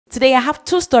Today I have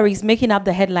two stories making up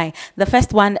the headline. The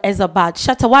first one is about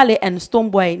Shatta Wale and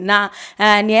Stonebwoy. Now,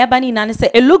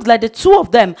 it looks like the two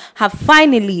of them have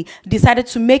finally decided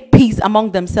to make peace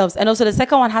among themselves. And also the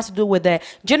second one has to do with the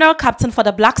general captain for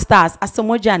the Black Stars,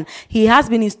 Asamoah. He has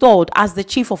been installed as the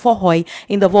chief of Hohoe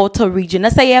in the Volta region. I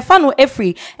say,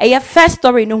 first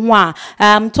story in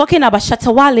talking about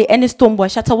Shatta Wale and Stonebwoy.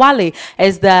 Shatta Wale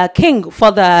is the king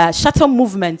for the Shatta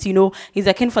movement. You know, he's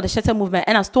the king for the Shatta movement,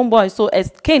 and Stonebwoy so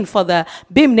is king for the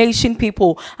Beam Nation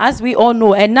people, as we all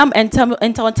know. And nam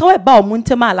about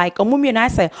muntema like and I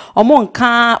say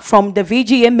from the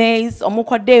VGMAs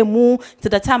to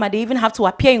the time they even have to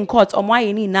appear in court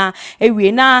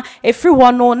na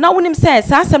everyone know now when him says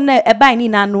asem na eba ni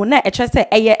na no na say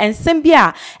eye ensem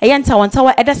bia eye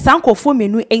ntawantawa eda sanko for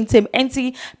menu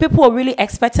enti people are really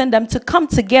expecting them to come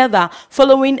together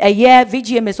following a year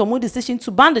VGMAs decision to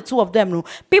ban the two of them. No,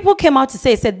 people came out to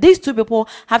say these two people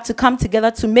have to come together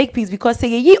to make peace because say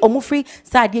ye omufri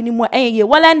side anymore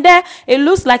well, and there it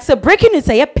looks like say breaking is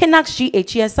a penax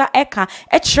GHS eka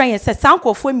train say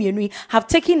sanko for me have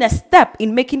taken a step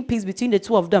in making peace between the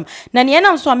two of them. Na ni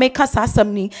enam so make us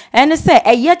asam and say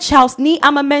a Charles ni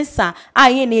amamensa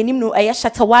aye na enim no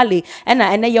Shatta Wale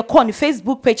and ye call on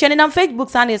Facebook page and on Facebook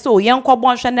san so yen ko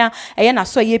bon hwe na na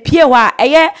so ye pie wa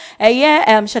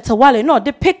Shatta Wale no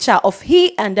the picture of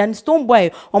he and then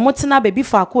Stonebwoy omotena baby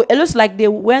fako. It looks like they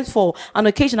went for an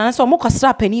occasion and so moko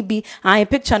strap penny be and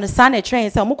picture on the sun train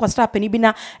so moko strap penny be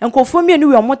na and confirm me no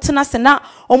omotena se na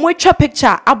omotwa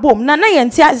picture abom na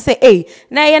yentia say eh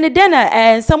na ye ne den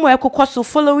and somewhere kokoso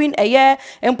following a year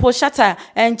and Shatta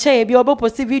and che be obo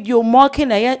post video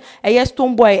mocking a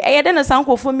Stonebwoy a den san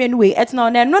confirm me anyway et no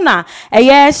na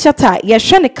Shatta ye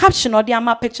share the caption or the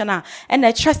ama picture na and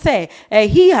I trust say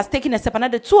he has taken a step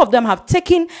and the two of them have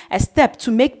taken a step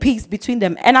to make peace between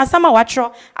them. And Asamoah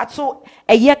watcho ato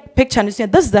a picture.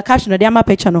 This is the caption of the ama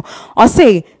picture. No, or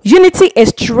say unity is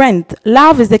strength,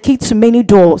 love is the key to many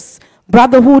doors,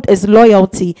 brotherhood is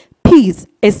loyalty, peace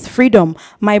is freedom.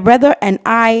 My brother and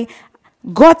I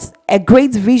got a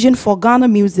great vision for Ghana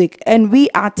music and we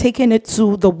are taking it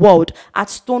to the world at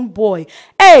Stonebwoy.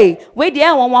 Hey, wait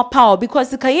there one power because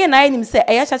the Kayen I him say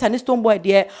Shatta and Stonebwoy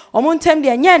there omontem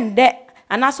there nyen there.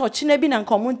 And as Chinebi and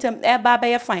Comuntem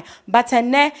Baba fine. But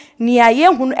near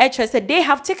Yehun said they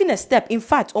have taken a step. In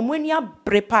fact, Omwenia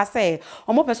Brepase,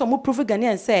 Omo person who prove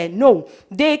Ghanaian say no,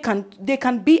 they can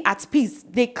be at peace.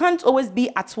 They can't always be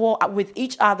at war with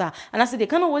each other. And I said they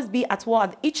can't always be at war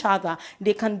with each other.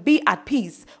 They can be at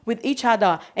peace with each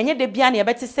other. And yet they be any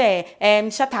better say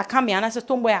Shatta come and I said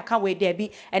Stonebwoy I can't wait there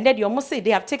be. And then you almost say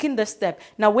they have taken the step.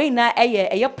 Now wait now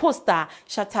a poster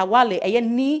Shatta Wale a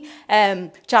ni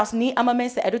Charles ni amame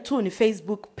say editor on the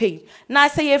Facebook page. Now I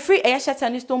say you're free Shatta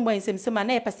and Stonebwoy and some man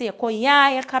I say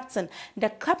you captain. The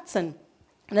captain,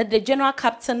 the general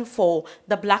captain for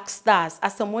the Black Stars,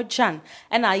 Asamoah,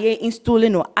 and I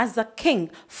installing as a king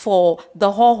for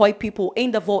the Hohoe people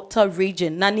in the Volta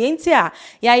region. Now,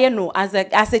 as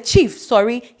a chief,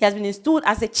 sorry, he has been installed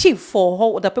as a chief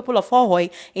for the people of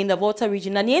Hohoe in the Volta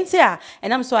region. And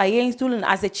I'm so I installing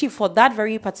as a chief for that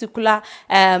very particular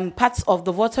parts of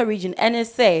the Volta region. And I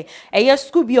say,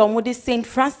 Scooby or St.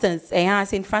 Francis,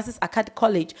 St. Francis Academy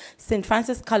College, St.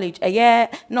 Francis College,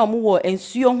 no more and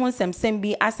Sion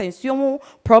Sembi. As a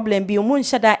problem be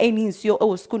shada any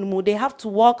school they have to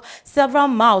walk several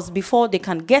miles before they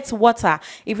can get water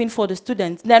even for the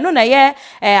students. Then no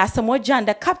Asamoah,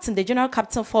 the captain, the general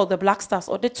captain for the Black Stars,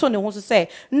 or the tone wants to say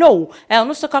no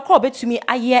no so kakro bet to me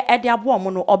aye e dia boa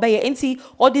mo no obeye enti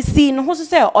or the scene wants to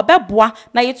say obeboa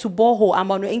na ye to borehole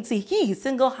amano enti he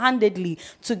single-handedly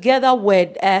together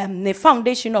with the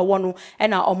foundation or one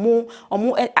and omo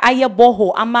aye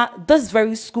borehole ama this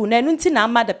very school na nunti na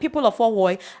ama the people of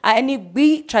Hohoe any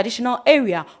be traditional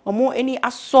area or more any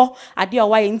aso adia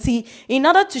in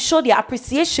order to show their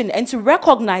appreciation and to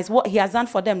recognize what he has done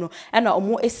for them, no and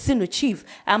more a sin chief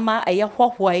ama a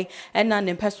Hohoe and an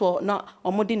impersonal not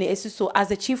omodine esiso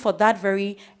as a chief for that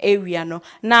very area. No,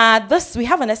 now this we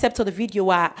have an excerpt of the video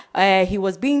where he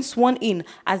was being sworn in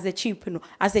as a chief,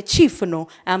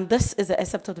 this is an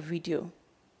excerpt of the video.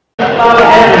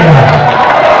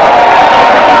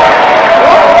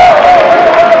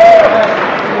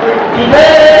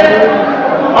 Today,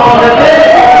 on the day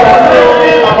of the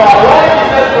ascension of our Lord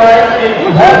Jesus Christ into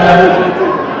heaven,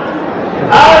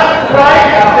 as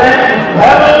Christ ascended into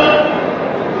heaven,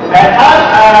 and as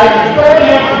I bestow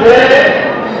you today,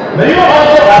 may you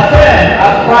also ascend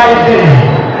as Christ did.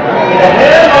 In the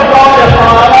name of God the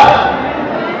Father,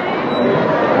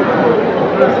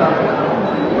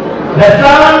 the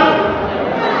Son,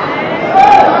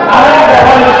 and the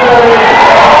Holy Spirit.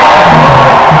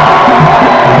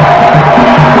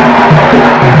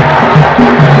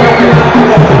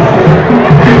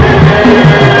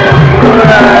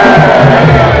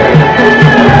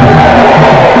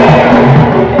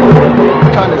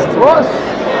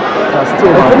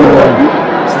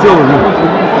 Still.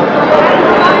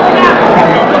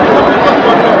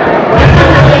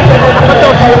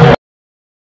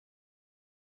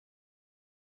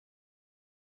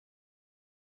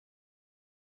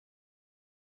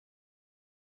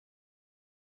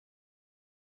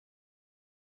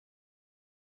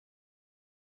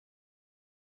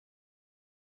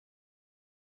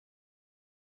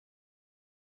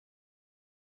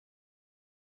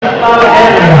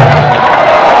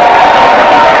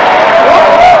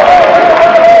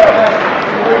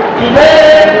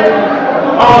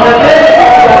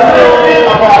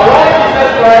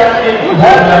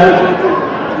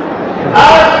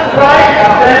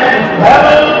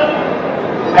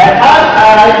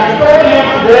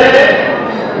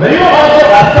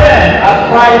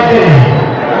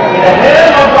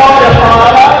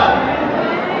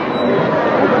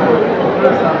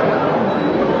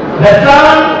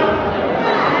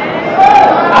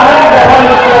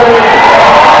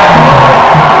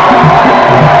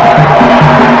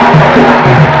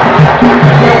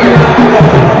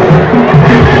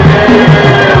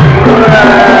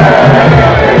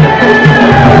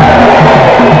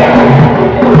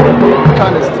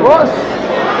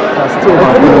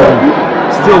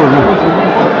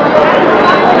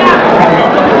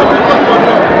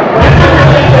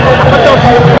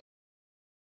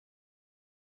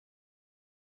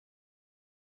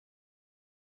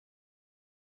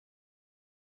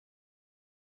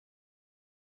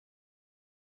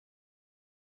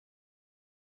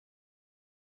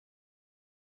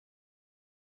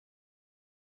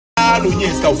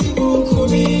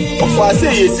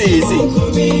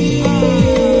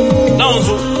 Now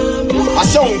so I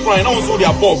saw him crying. Now so they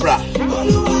are poor, bra.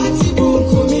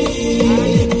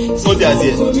 So they are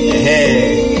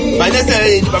hey. By next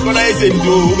day, but when I say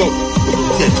do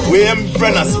we am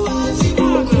pregnant.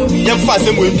 You fast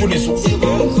them going to this. You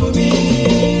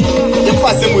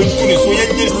fast them going to this. So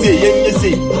you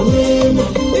say.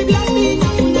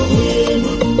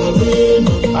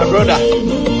 My brother,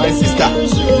 my sister,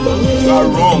 you are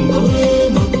wrong.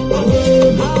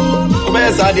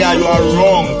 You are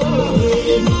wrong.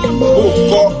 Oh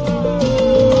God,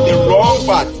 the wrong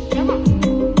part.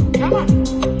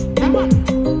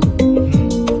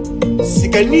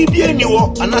 Sikani bi eniwo,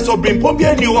 anaso brimpo bi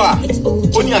eniwo a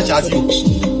oni achase o.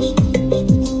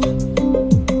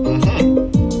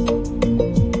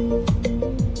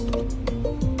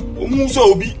 So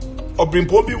obi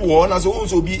obrimpo bi wo na so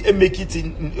unso obi make it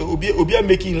in obi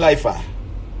making life ah.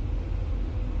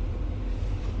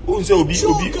 Unso obi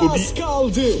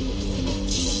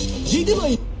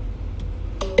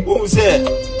unse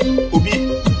obi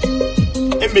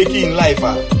making life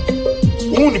ah.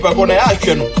 Uni pa kona ya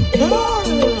hwe no.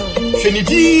 Hwe ni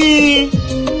di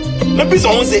na bi so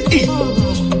unse eh.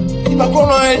 Ipa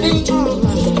kona eni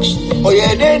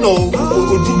oye de no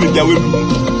odu be dia wedu.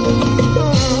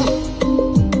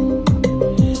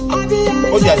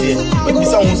 Maybe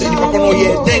someone said, "Papa, no,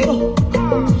 yeah, then."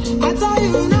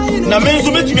 Na men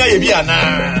so metumi aye bi ana.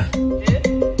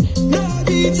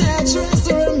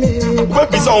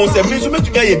 Maybe someone said, "Men so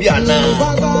metumi aye bi ana."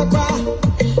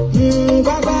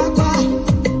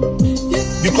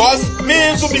 Because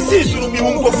men so be see so be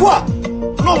won kofo a.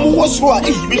 No mo wo so a,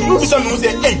 me no be say me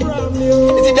say, "Eh."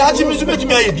 It da chi men so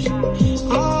metumi aye bi.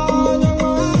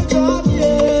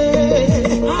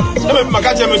 Na me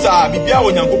maka che me sa bibia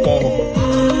wo Nyankopon ho.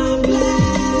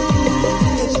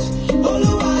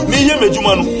 Ye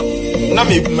mejuma no na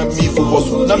me focus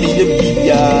na me ye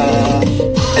bibia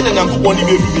ene Nyankopon ni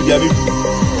be bibia be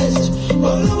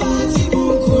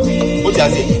o ti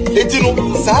ase eti no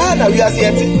saa na wi ase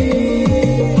eti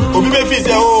obi be fi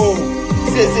se o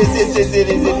se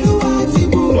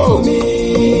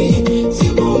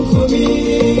no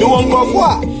me won go fo a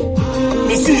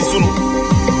me si su no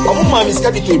omo ma mi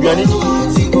ska to aduane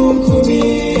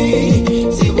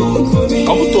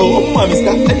omo ma mi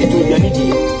ska to aduane di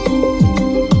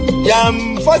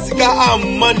Yam fasika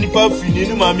amman ni pa fini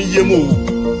ni mami yemo.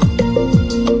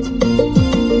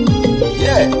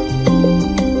 Yeah.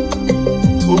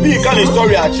 Obi kan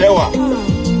story a chewa.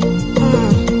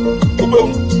 Obo.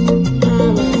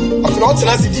 After all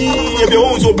na sidi e be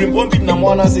won so bring pompi na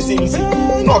mo na sisi nsi.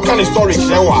 No kan story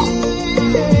chewa.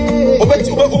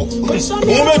 Obetu.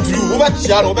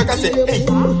 Chia no be ka say, "Hey."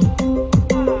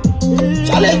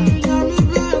 Chale.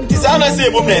 Tisana say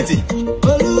bo plenty.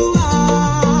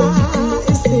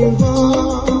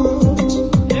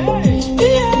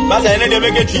 But I need to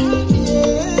make it.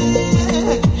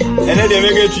 I need to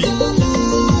make it.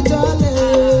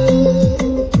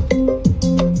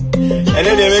 I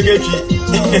need to make it.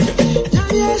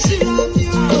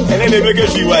 I need to make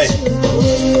it. Why?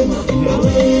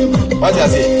 What I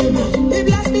say?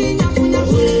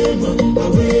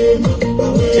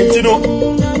 Intino.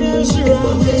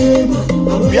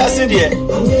 We are sitting here.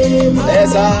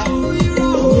 Yes, sir.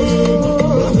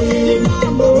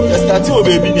 Let's start to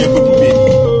baby near good to me.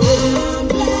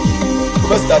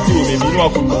 Let's start to baby no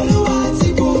good.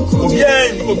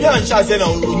 Obian Shatta na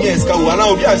yes ka wana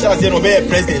Obian Shatta no be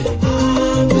president.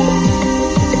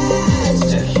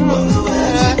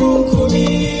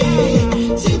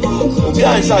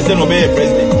 Obian Shatta no be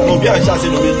president. And Obian Shatta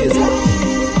no be yes.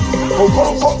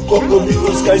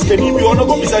 Sky can be on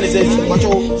go bisa ni say what you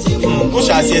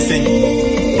Shatta say.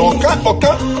 No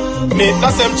oka me na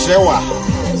sem chirewa.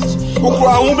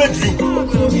 Okura hu bedru.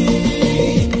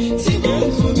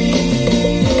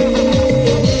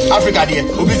 Africa there,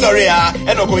 Obi sorry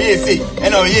and no go say,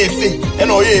 and no say, and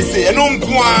no say, and no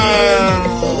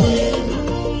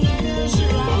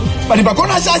but if I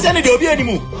can't share any, there will be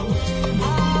anymore.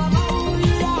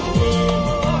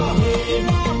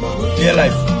 Dear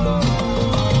life.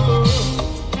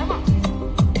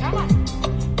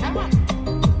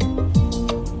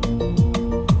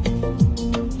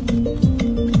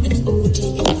 It's OD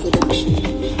production.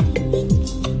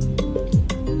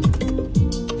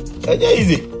 It's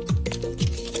easy.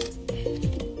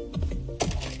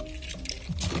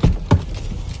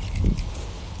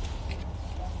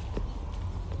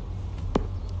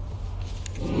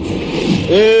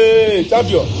 Hey,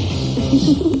 champion.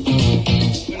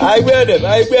 I wear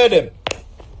them.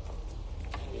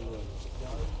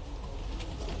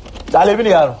 Charlie, me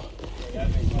here.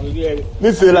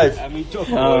 Me feel life. I'm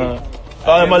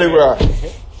Malibra.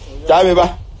 Charlie,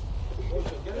 ba.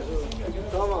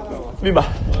 Me ba.